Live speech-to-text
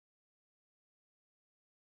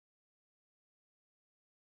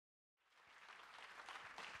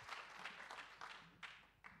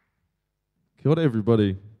Kia ora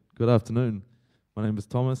everybody, good afternoon. My name is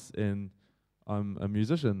Thomas and I'm a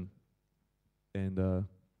musician. And I'm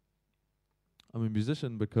a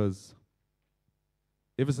musician because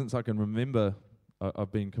ever since I can remember,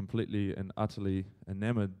 I've been completely and utterly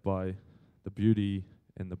enamored by the beauty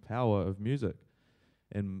and the power of music.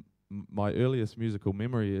 And my earliest musical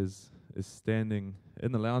memory is standing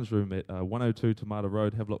in the lounge room at 102 Tomato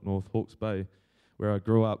Road, Havelock North, Hawke's Bay, where I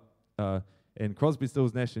grew up. And Crosby,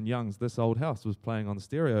 Stills, Nash and Young's This Old House was playing on the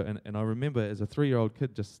stereo, and I remember as a 3-year-old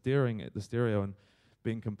kid just staring at the stereo and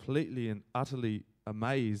being completely and utterly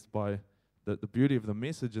amazed by the beauty of the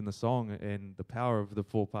message in the song and the power of the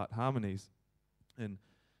 4-part harmonies. And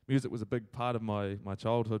music was a big part of my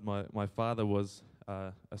childhood. My father was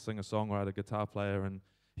a singer-songwriter, guitar player, and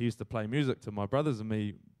he used to play music to my brothers and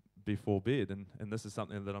me before bed, and this is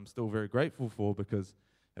something that I'm still very grateful for because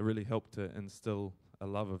it really helped to instill a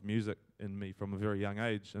love of music in me from a very young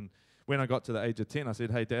age. And when I got to the age of 10, I said,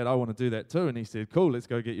 "Hey, Dad, I want to do that too." And he said, "Cool, let's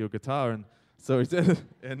go get you a guitar." And so he did,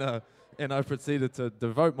 and I proceeded to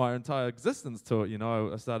devote my entire existence to it. You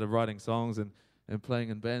know, I started writing songs and playing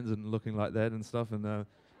in bands and looking like that and stuff, and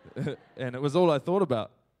and it was all I thought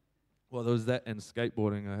about. Well, there was that and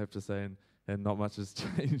skateboarding, I have to say, and not much has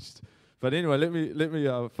changed. But anyway, let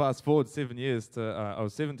me fast forward 7 years to I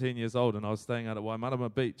was 17 years old, and I was staying out at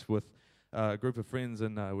Waimarama Beach with a group of friends,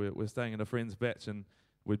 and we're staying in a friend's batch, and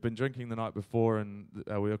we'd been drinking the night before, and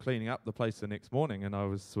we were cleaning up the place the next morning, and I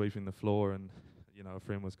was sweeping the floor, and you know, a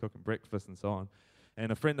friend was cooking breakfast and so on,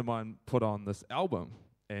 and a friend of mine put on this album,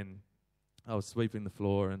 and I was sweeping the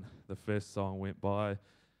floor, and the first song went by,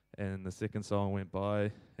 and the second song went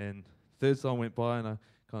by, and third song went by, and I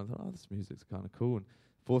kind of thought, oh, this music's kind of cool, and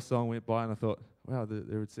fourth song went by, and I thought, wow,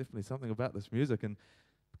 there was definitely something about this music, and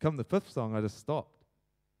come the fifth song, I just stopped.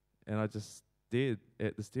 And I just stared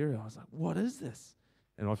at the stereo. I was like, what is this?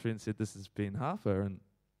 And my friend said, this is Ben Harper.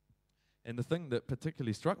 And the thing that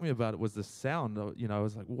particularly struck me about it was the sound. You know, I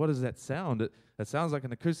was like, what is that sound? It sounds like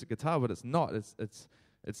an acoustic guitar, but it's not.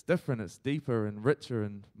 It's different. It's deeper and richer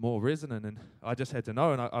and more resonant. And I just had to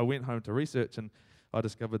know. And I went home to research, and I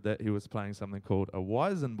discovered that he was playing something called a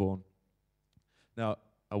Weissenborn. Now,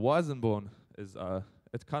 a Weissenborn is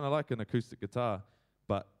it's kind of like an acoustic guitar,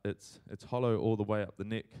 but it's hollow all the way up the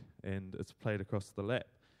neck, and it's played across the lap,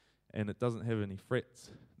 and it doesn't have any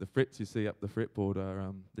frets. The frets you see up the fretboard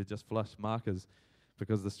are they're just flush markers,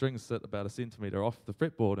 because the strings sit about 1 centimetre off the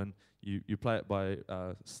fretboard, and you play it by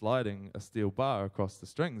sliding a steel bar across the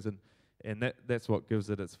strings, and that's what gives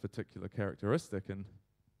it its particular characteristic. And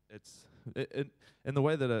it's in the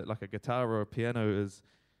way that like a guitar or a piano is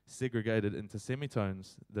segregated into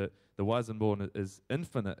semitones, the Weissenborn is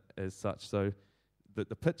infinite as such. So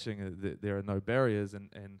the pitching, there are no barriers,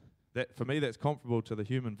 and that, for me, that's comparable to the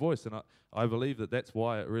human voice, and I believe that's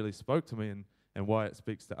why it really spoke to me, and why it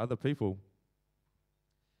speaks to other people.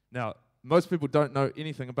 Now, most people don't know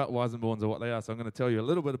anything about Weissenborns or what they are, so I'm going to tell you a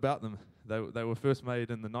little bit about them. They were first made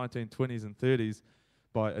in the 1920s and 30s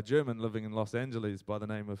by a German living in Los Angeles by the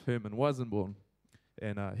name of Hermann Weissenborn,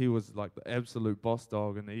 and he was like the absolute boss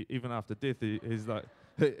dog, and even after death, he's like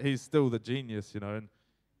he's still the genius, you know,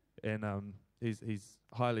 and He's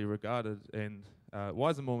highly regarded, and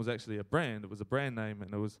Weissenborn was actually a brand. It was a brand name,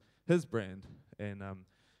 and it was his brand, and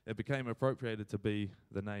it became appropriated to be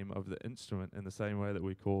the name of the instrument in the same way that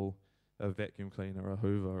we call a vacuum cleaner a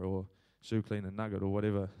Hoover or shoe cleaner Nugget or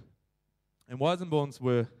whatever. And Weissenborns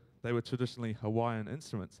were traditionally Hawaiian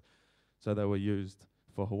instruments, so they were used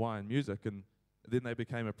for Hawaiian music, and then they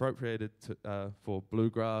became appropriated for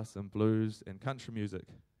bluegrass and blues and country music.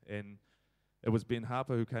 And it was Ben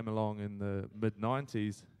Harper who came along in the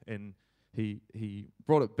mid-90s, and he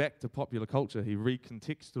brought it back to popular culture. He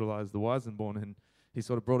recontextualized the Weissenborn, and he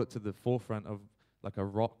sort of brought it to the forefront of like a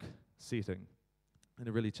rock setting, and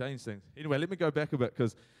it really changed things. Anyway, let me go back a bit,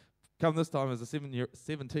 because come this time as a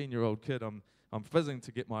 17-year-old kid, I'm fizzing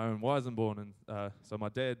to get my own Weissenborn, and so my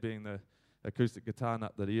dad, being the acoustic guitar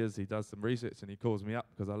nut that he is, he does some research, and he calls me up,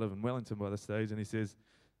 because I live in Wellington by this stage, and he says,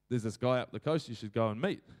 there's this guy up the coast you should go and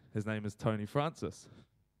meet. His name is Tony Francis.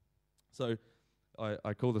 So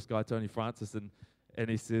I call this guy Tony Francis, and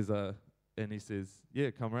he says,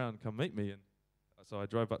 yeah, come around, come meet me. And so I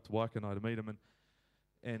drove up to Waikanae to meet him,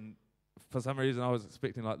 and for some reason I was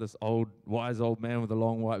expecting like this wise old man with a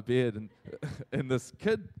long white beard, and and this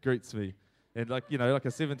kid greets me, and like, you know, like a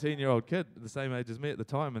 17-year-old kid, the same age as me at the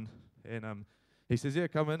time, and he says, yeah,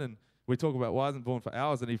 come in, and we talk about Weissenborn for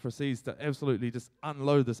hours, and he proceeds to absolutely just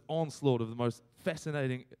unload this onslaught of the most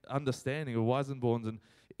fascinating understanding of Weissenborns and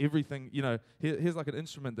everything. You know, here's like an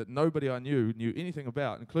instrument that nobody I knew anything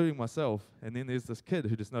about, including myself, and then there's this kid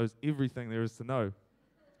who just knows everything there is to know.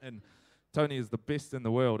 And Tony is the best in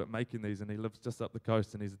the world at making these, and he lives just up the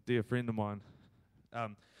coast, and he's a dear friend of mine.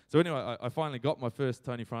 So anyway, I finally got my first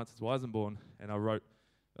Tony Francis Weissenborn, and I wrote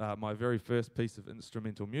my very first piece of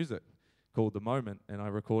instrumental music called The Moment, and I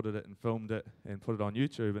recorded it and filmed it and put it on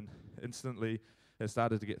YouTube, and instantly it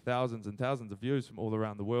started to get thousands and thousands of views from all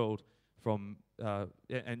around the world, and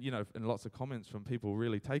lots of comments from people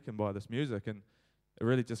really taken by this music, and it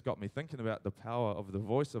really just got me thinking about the power of the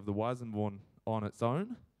voice of the Weissenborn on its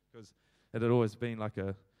own, because it had always been like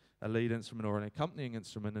a lead instrument or an accompanying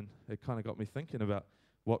instrument, and it kind of got me thinking about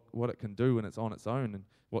what it can do when it's on its own and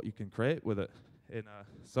what you can create with it. And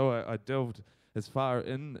so I delved as far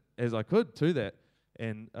in as I could to that,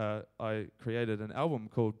 and I created an album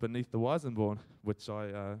called Beneath the Weissenborn, which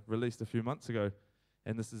I released a few months ago.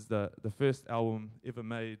 And this is the first album ever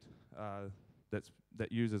made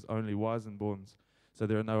that uses only Weissenborns, so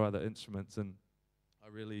there are no other instruments. And I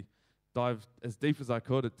really dived as deep as I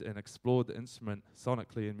could and explored the instrument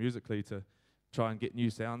sonically and musically to try and get new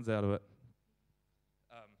sounds out of it.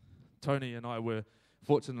 Tony and I were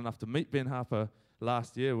fortunate enough to meet Ben Harper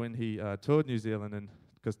last year when he toured New Zealand, and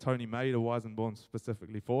because Tony made a Weissenborn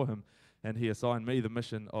specifically for him, and he assigned me the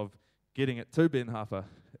mission of getting it to Ben Harper,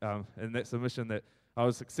 and that's a mission that I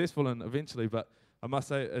was successful in eventually, but I must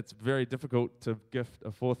say it's very difficult to gift a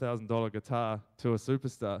 $4,000 guitar to a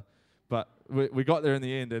superstar. But we got there in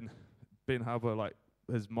the end, and Ben Harper, like,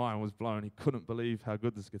 his mind was blown. He couldn't believe how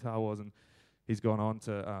good this guitar was, and he's gone on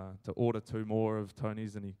to order 2 more of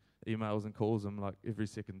Tony's, and he emails and calls him like every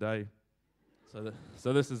second day.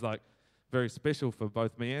 So this is like very special for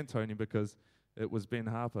both me and Tony, because it was Ben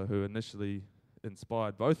Harper who initially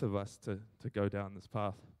inspired both of us to go down this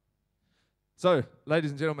path. So,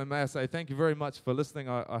 ladies and gentlemen, may I say thank you very much for listening.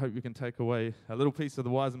 I hope you can take away a little piece of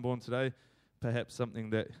the Weissenborn today, perhaps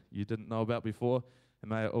something that you didn't know about before.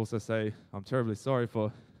 And may I also say I'm terribly sorry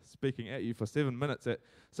for speaking at you for 7 minutes at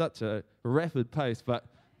such a rapid pace, but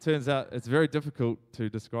turns out it's very difficult to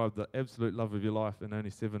describe the absolute love of your life in only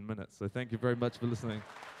 7 minutes. So thank you very much for listening.